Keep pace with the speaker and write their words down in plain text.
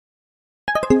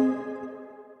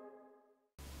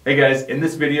Hey guys, in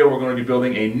this video we're going to be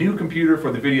building a new computer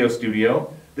for the video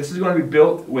studio. This is going to be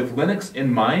built with Linux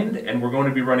in mind, and we're going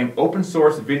to be running open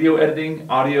source video editing,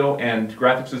 audio, and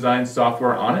graphics design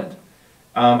software on it.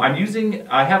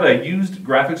 I have a used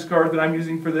graphics card that I'm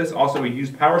using for this, also a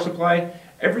used power supply.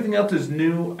 Everything else is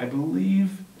new, I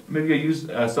believe. Maybe a used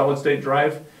solid state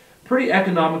drive. Pretty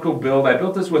economical build. I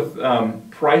built this with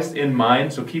price in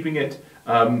mind, so keeping it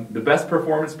the best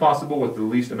performance possible with the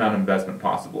least amount of investment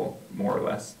possible, more or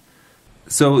less.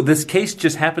 So this case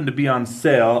just happened to be on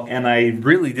sale, and I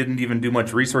really didn't even do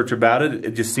much research about it.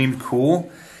 It just seemed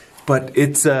cool, but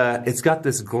it's got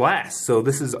this glass. So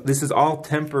this is all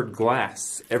tempered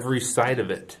glass. Every side of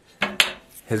it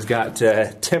has got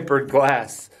tempered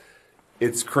glass.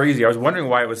 It's crazy. I was wondering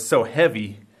why it was so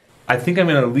heavy. I think I'm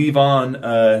going to leave on,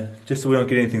 just so we don't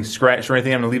get anything scratched or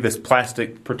anything, I'm going to leave this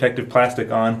protective plastic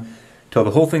on until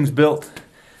the whole thing's built,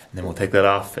 and then we'll take that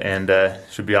off, and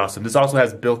should be awesome. This also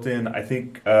has built-in, I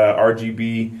think,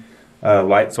 RGB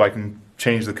light, so I can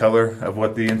change the color of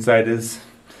what the inside is.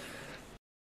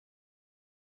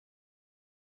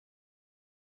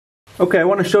 Okay, I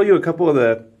want to show you a couple of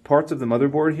the parts of the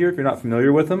motherboard here if you're not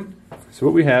familiar with them. So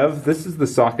what we have, this is the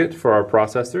socket for our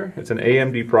processor. It's an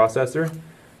AMD processor.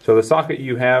 So the socket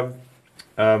you have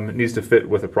needs to fit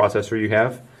with the processor you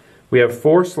have. We have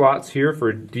 4 slots here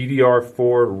for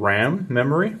DDR4 RAM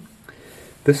memory.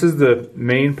 This is the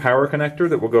main power connector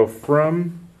that will go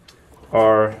from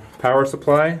our power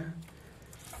supply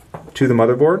to the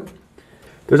motherboard.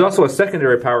 There's also a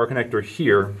secondary power connector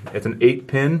here. It's an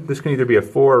 8-pin. This can either be a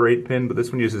 4 or 8-pin, but this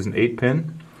one uses an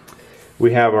 8-pin.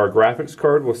 We have our graphics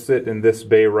card will sit in this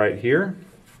bay right here.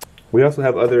 We also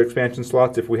have other expansion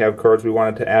slots. If we have cards we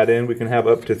wanted to add in, we can have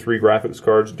up to 3 graphics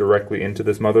cards directly into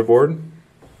this motherboard.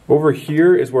 Over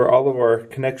here is where all of our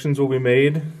connections will be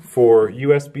made for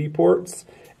USB ports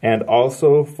and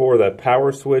also for the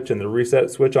power switch and the reset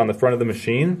switch on the front of the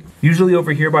machine. Usually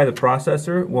over here by the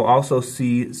processor, we'll also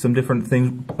see some different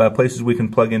things, places we can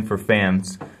plug in for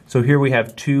fans. So here we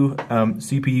have 2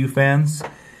 CPU fans,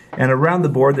 and around the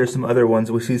board there's some other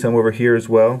ones. We see some over here as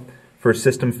well for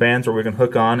system fans where we can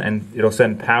hook on, and it'll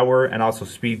send power and also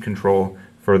speed control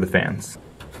for the fans.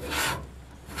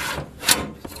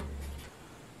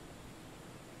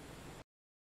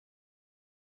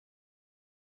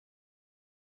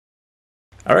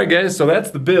 Alright guys, so that's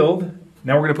the build.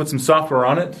 Now we're going to put some software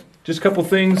on it. Just a couple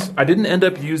things. I didn't end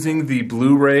up using the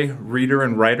Blu-ray reader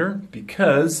and writer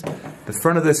because the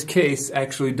front of this case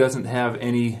actually doesn't have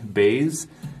any bays.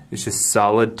 It's just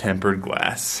solid tempered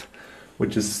glass,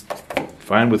 which is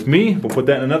fine with me. We'll put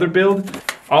that in another build.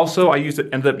 Also, I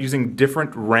ended up using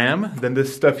different RAM than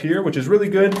this stuff here, which is really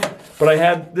good.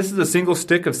 But this is a single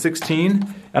stick of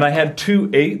 16, and I had 2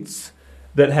 8s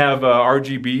that have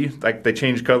RGB, like they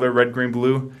change color, red, green,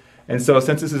 blue. And so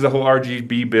since this is a whole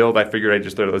RGB build, I figured I'd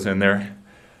just throw those in there.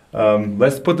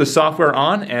 Let's put the software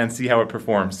on and see how it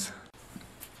performs.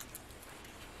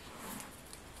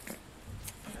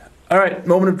 Alright,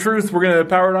 moment of truth. We're going to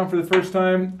power it on for the first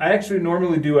time. I actually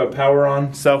normally do a power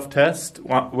on self-test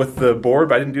with the board,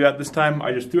 but I didn't do that this time.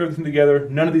 I just threw everything together.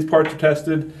 None of these parts are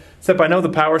tested, except I know the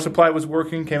power supply was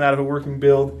working, came out of a working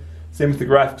build. Same with the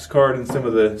graphics card and some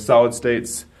of the solid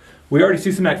states. We already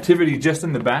see some activity just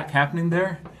in the back happening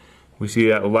there. We see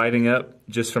that lighting up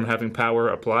just from having power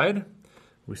applied.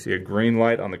 We see a green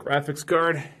light on the graphics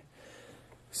card.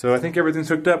 So I think everything's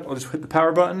hooked up. I'll just hit the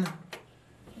power button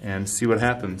and see what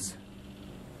happens.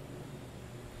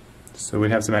 So we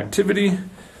have some activity.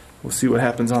 We'll see what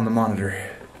happens on the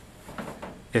monitor,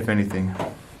 if anything.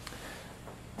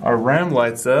 Our RAM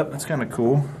lights up. That's kind of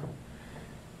cool.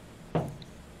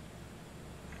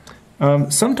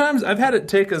 Sometimes I've had it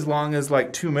take as long as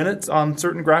like 2 minutes on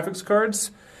certain graphics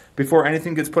cards before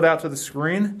anything gets put out to the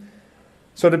screen.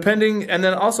 So depending, and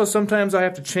then also sometimes I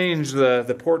have to change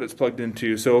the port it's plugged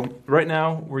into. So right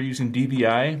now we're using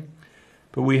DVI,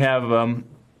 but we have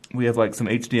like some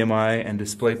HDMI and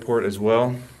DisplayPort as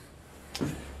well.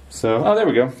 So, oh, there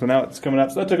we go. So now it's coming up.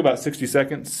 So that took about 60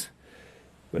 seconds.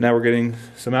 But now we're getting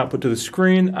some output to the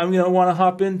screen. I'm going to want to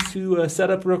hop into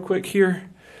setup real quick here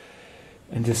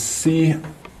and just see.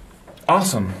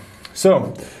 Awesome.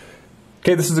 So,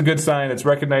 okay, this is a good sign. It's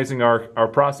recognizing our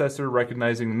processor,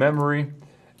 recognizing the memory.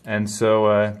 And so,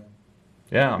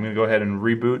 yeah, I'm going to go ahead and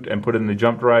reboot and put it in the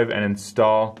jump drive and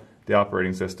install the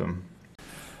operating system.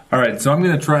 Alright, so I'm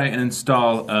going to try and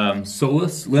install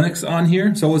Solus Linux on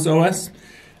here, Solus OS.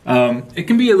 It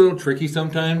can be a little tricky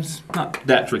sometimes. Not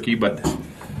that tricky, but...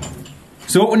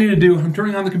 So what we need to do, I'm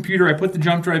turning on the computer. I put the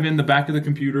jump drive in the back of the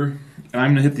computer, and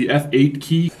I'm going to hit the F8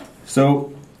 key.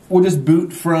 So we'll just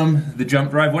boot from the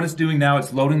jump drive. What it's doing now,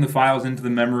 it's loading the files into the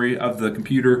memory of the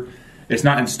computer. It's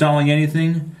not installing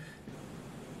anything.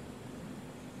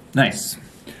 Nice.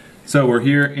 So we're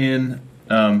here in,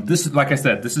 this, like I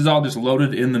said, this is all just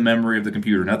loaded in the memory of the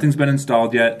computer. Nothing's been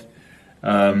installed yet.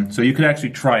 So you could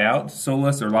actually try out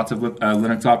Solus or lots of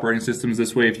Linux operating systems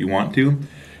this way if you want to.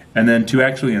 And then to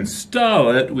actually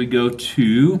install it, we go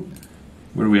to,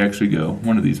 where do we actually go?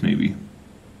 One of these maybe.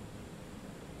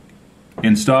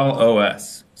 Install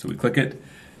OS. So we click it.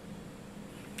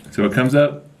 So it comes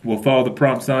up. We'll follow the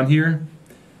prompts on here.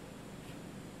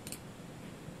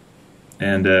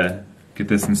 And get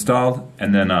this installed.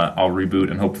 And then I'll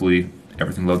reboot and hopefully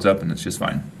everything loads up and it's just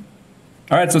fine.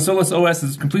 Alright, so Solus OS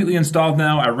is completely installed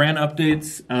now. I ran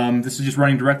updates. This is just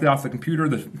running directly off the computer.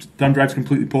 The thumb drive's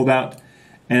completely pulled out.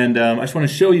 And I just want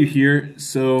to show you here.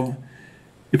 So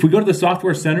if we go to the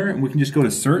Software Center and we can just go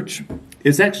to search,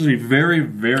 it's actually very,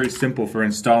 very simple for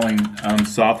installing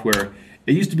software.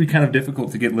 It used to be kind of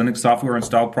difficult to get Linux software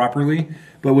installed properly,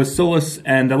 but with Solus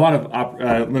and a lot of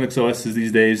Linux OSs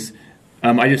these days,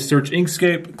 I just search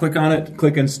Inkscape, click on it,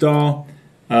 click install,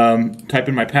 type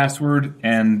in my password,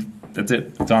 and that's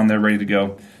it. It's on there ready to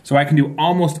go. So I can do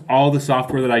almost all the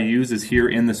software that I use is here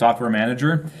in the software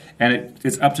manager, and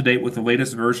it's up to date with the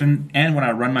latest version. And when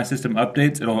I run my system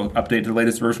updates, it'll update to the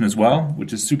latest version as well,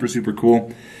 which is super, super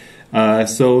cool.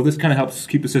 So this kind of helps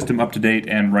keep the system up to date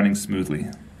and running smoothly.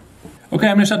 Okay,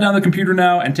 I'm going to shut down the computer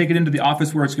now and take it into the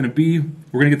office where it's going to be.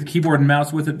 We're going to get the keyboard and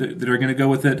mouse with it that are going to go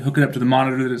with it, hook it up to the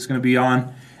monitor that it's going to be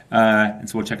on, and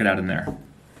so we'll check it out in there.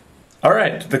 All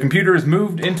right, the computer is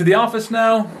moved into the office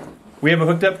now. We have it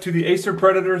hooked up to the Acer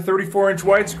Predator 34-inch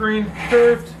widescreen,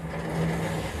 curved.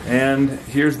 And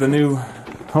here's the new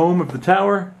home of the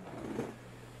tower.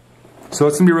 So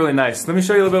it's going to be really nice. Let me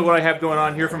show you a little bit what I have going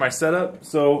on here for my setup.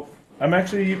 So I'm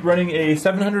actually running a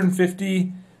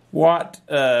 750 watt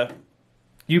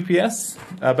UPS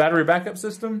battery backup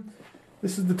system.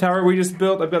 This is the tower we just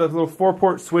built. I've got a little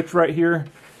 4-port switch right here,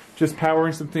 just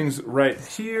powering some things right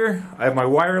here. I have my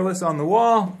wireless on the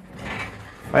wall.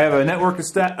 I have a network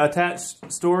attached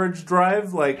storage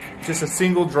drive, like just a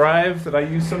single drive that I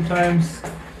use sometimes.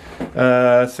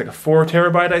 It's like a 4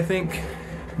 terabyte, I think.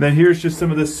 And then here's just some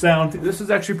of this sound. This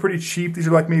is actually pretty cheap. These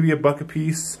are like maybe $1 a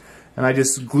piece, and I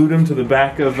just glued them to the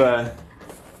back of.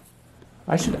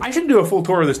 I should do a full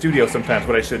tour of the studio sometimes.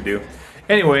 What I should do.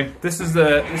 Anyway, this is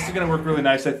going to work really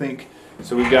nice, I think.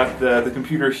 So we've got the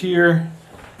computer here,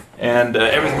 and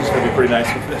everything's going to be pretty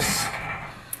nice with this.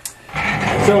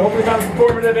 So hopefully found it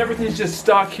informative. Everything's just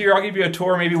stock here. I'll give you a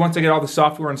tour maybe once I get all the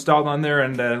software installed on there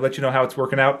and let you know how it's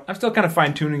working out. I'm still kind of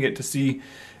fine-tuning it to see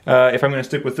if I'm going to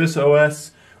stick with this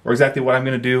OS or exactly what I'm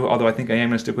going to do, although I think I am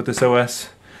going to stick with this OS.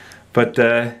 But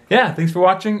yeah, thanks for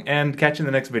watching and catch you in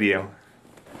the next video.